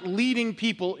are not leading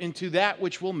people into that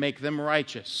which will make them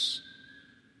righteous.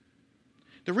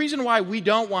 The reason why we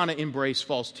don't want to embrace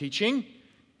false teaching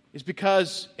is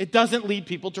because it doesn't lead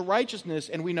people to righteousness.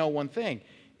 And we know one thing.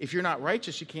 If you're not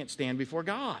righteous, you can't stand before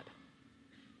God.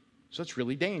 So it's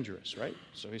really dangerous, right?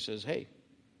 So he says, hey,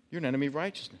 you're an enemy of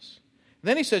righteousness.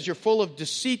 Then he says, you're full of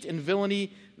deceit and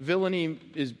villainy. Villainy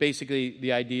is basically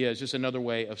the idea, is just another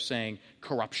way of saying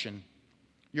corruption.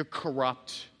 You're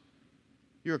corrupt.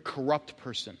 You're a corrupt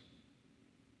person.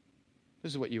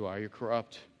 This is what you are. You're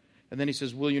corrupt. And then he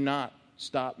says, will you not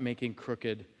Stop making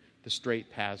crooked the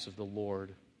straight paths of the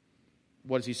Lord.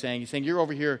 What is he saying? He's saying, you're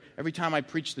over here, every time I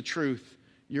preach the truth,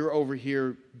 you're over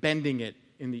here bending it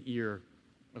in the ear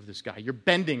of this guy. You're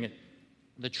bending it,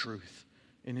 the truth,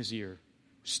 in his ear.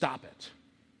 Stop it.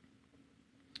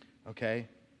 Okay?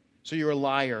 So you're a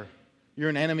liar. You're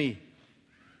an enemy.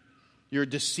 You're a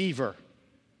deceiver.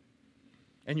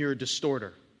 And you're a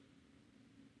distorter.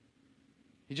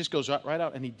 He just goes right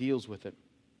out and he deals with it.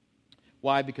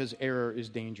 Why? Because error is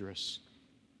dangerous.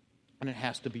 And it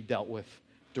has to be dealt with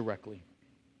directly.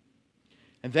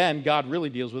 And then God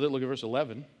really deals with it. Look at verse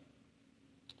 11.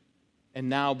 And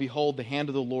now, behold, the hand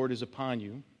of the Lord is upon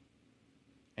you,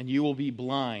 and you will be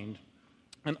blind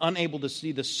and unable to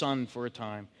see the sun for a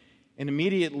time. And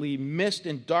immediately mist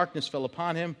and darkness fell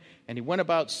upon him, and he went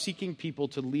about seeking people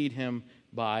to lead him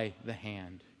by the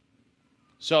hand.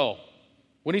 So,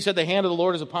 when he said the hand of the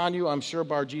Lord is upon you, I'm sure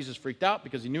Bar Jesus freaked out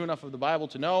because he knew enough of the Bible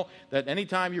to know that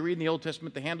anytime you read in the Old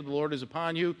Testament, the hand of the Lord is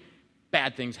upon you,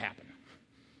 bad things happen.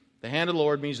 The hand of the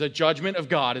Lord means the judgment of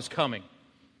God is coming.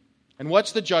 And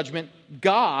what's the judgment?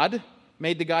 God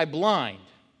made the guy blind.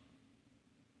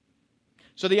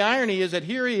 So the irony is that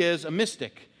here he is, a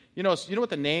mystic. You know what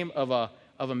the name of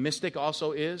a mystic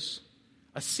also is?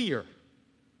 A seer. Isn't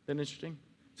that interesting?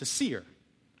 It's a seer.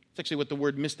 It's actually what the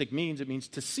word mystic means. It means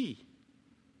to see.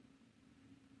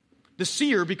 The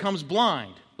seer becomes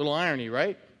blind. Little irony,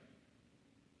 right?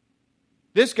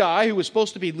 This guy who was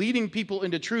supposed to be leading people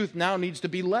into truth now needs to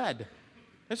be led.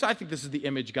 I think this is the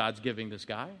image God's giving this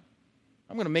guy.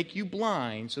 I'm going to make you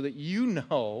blind so that you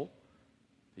know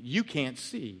that you can't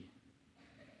see.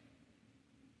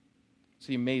 It's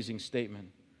the amazing statement.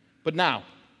 But now,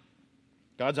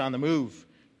 God's on the move.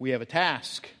 We have a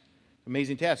task.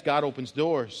 Amazing task. God opens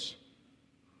doors.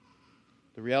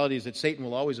 The reality is that Satan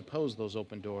will always oppose those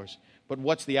open doors. But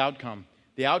what's the outcome?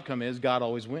 The outcome is God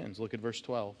always wins. Look at verse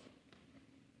 12.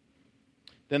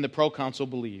 Then the proconsul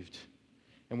believed.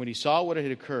 And when he saw what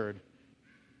had occurred,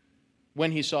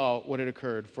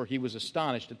 for he was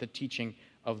astonished at the teaching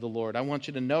of the Lord. I want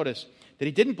you to notice that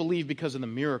he didn't believe because of the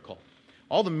miracle.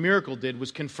 All the miracle did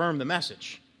was confirm the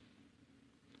message.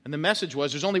 And the message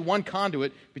was there's only one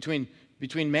conduit between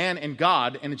man and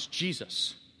God, and it's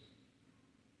Jesus.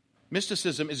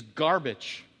 Mysticism is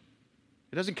garbage.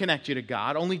 It doesn't connect you to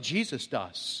God. Only Jesus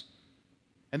does.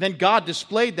 And then God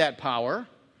displayed that power,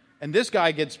 and this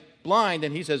guy gets blind,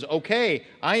 and he says, okay,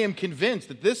 I am convinced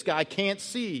that this guy can't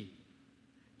see.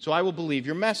 So I will believe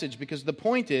your message, because the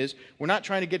point is, we're not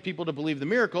trying to get people to believe the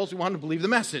miracles. We want them to believe the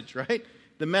message, right?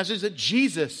 The message that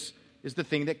Jesus is the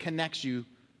thing that connects you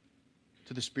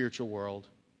to the spiritual world.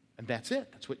 And that's it.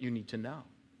 That's what you need to know.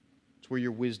 It's where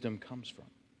your wisdom comes from.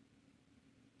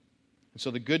 And so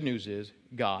the good news is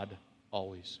God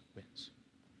always wins.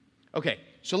 Okay,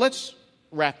 so let's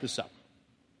wrap this up.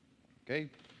 Okay,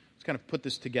 let's kind of put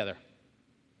this together.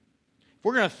 If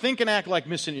we're going to think and act like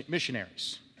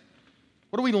missionaries,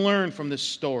 what do we learn from this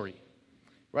story?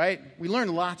 Right? We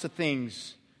learn lots of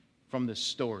things from this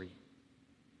story.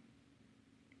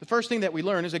 The first thing that we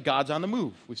learn is that God's on the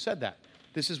move. We've said that.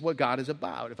 This is what God is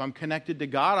about. If I'm connected to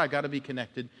God, I've got to be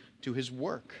connected to His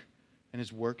work. And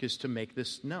His work is to make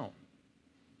this known.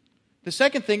 The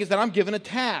second thing is that I'm given a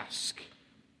task.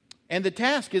 And the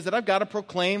task is that I've got to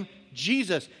proclaim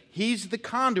Jesus. He's the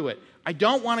conduit. I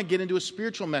don't want to get into a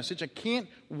spiritual message. I can't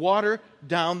water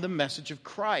down the message of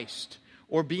Christ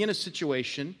or be in a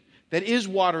situation that is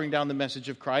watering down the message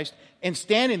of Christ and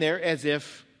standing there as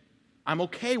if I'm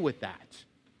okay with that.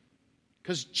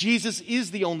 Because Jesus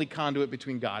is the only conduit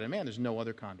between God and man. There's no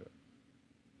other conduit.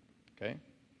 Okay?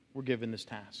 We're given this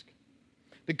task.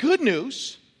 The good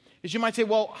news is you might say,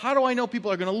 well, how do I know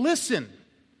people are going to listen?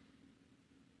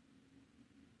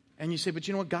 And you say, but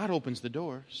you know what? God opens the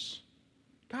doors.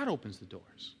 God opens the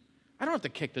doors. I don't have to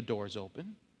kick the doors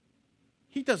open.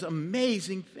 He does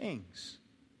amazing things.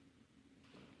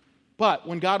 But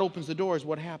when God opens the doors,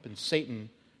 what happens? Satan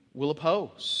will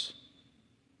oppose.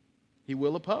 He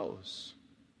will oppose.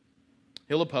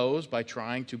 He'll oppose by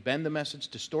trying to bend the message,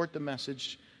 distort the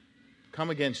message, come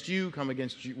against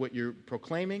what you're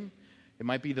proclaiming. It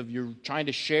might be that you're trying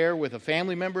to share with a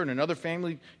family member and another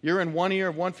family. You're in one ear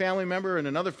of one family member and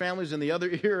another family's in the other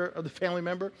ear of the family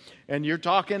member. And you're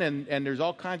talking and there's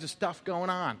all kinds of stuff going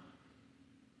on.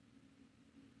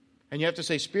 And you have to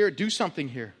say, Spirit, do something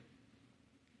here.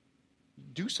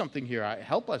 Do something here.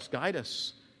 Help us, guide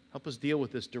us. Help us deal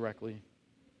with this directly.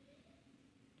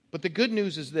 But the good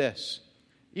news is this.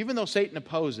 Even though Satan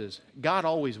opposes, God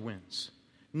always wins.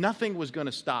 Nothing was going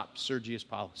to stop Sergius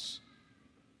Paulus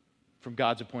from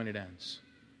God's appointed ends.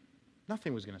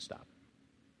 Nothing was going to stop.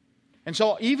 And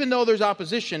so even though there's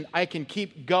opposition, I can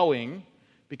keep going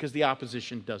because the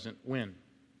opposition doesn't win.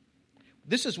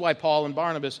 This is why Paul and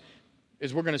Barnabas,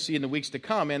 as we're going to see in the weeks to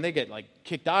come, man, they get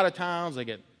kicked out of towns, they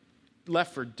get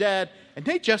left for dead, and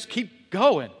they just keep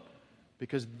going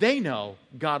because they know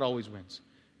God always wins.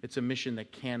 It's a mission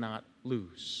that cannot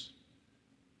lose.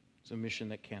 It's a mission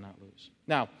that cannot lose.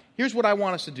 Now, here's what I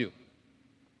want us to do.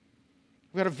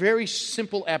 We've got a very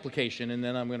simple application, and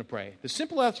then I'm going to pray. The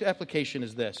simple application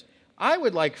is this. I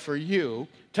would like for you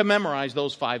to memorize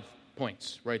those 5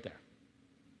 points right there.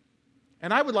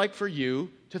 And I would like for you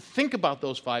to think about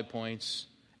those 5 points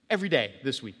every day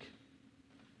this week.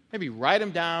 Maybe write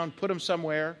them down, put them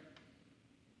somewhere.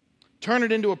 Turn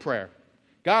it into a prayer.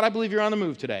 God, I believe you're on the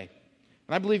move today.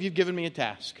 And I believe you've given me a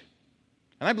task.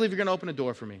 And I believe you're going to open a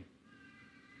door for me.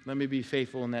 Let me be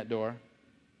faithful in that door.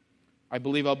 I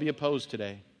believe I'll be opposed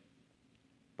today.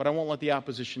 But I won't let the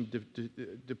opposition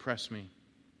depress me,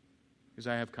 because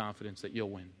I have confidence that you'll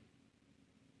win.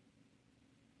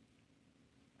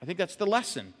 I think that's the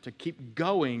lesson, to keep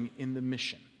going in the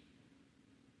mission.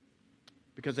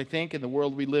 Because I think in the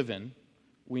world we live in,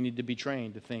 we need to be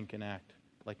trained to think and act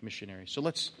like missionaries. So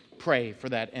let's pray for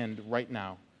that end right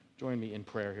now. Join me in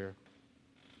prayer here.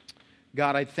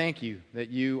 God, I thank you that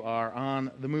you are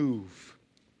on the move.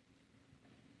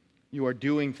 You are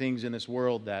doing things in this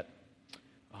world that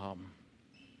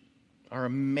are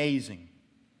amazing.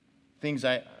 Things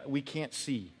we can't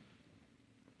see.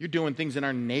 You're doing things in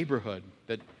our neighborhood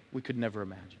that we could never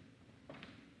imagine.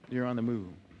 You're on the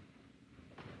move.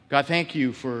 God, thank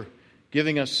you for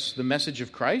giving us the message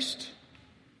of Christ,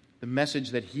 the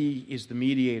message that He is the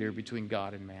mediator between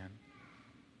God and man.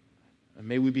 And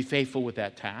may we be faithful with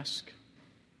that task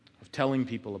of telling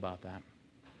people about that.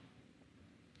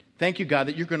 Thank you, God,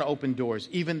 that you're going to open doors,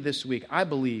 even this week. I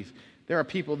believe there are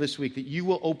people this week that you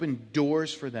will open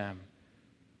doors for them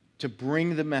to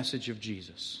bring the message of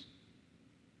Jesus.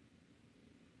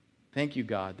 Thank you,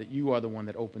 God, that you are the one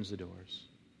that opens the doors.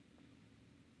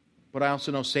 But I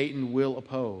also know Satan will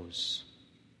oppose.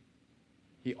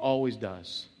 He always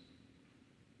does.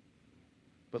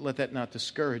 But let that not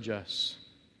discourage us.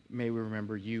 May we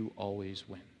remember you always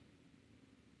win.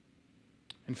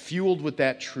 And fueled with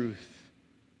that truth,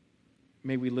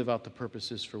 may we live out the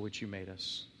purposes for which you made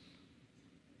us,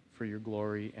 for your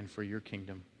glory and for your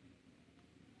kingdom.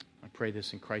 I pray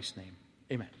this in Christ's name.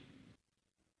 Amen.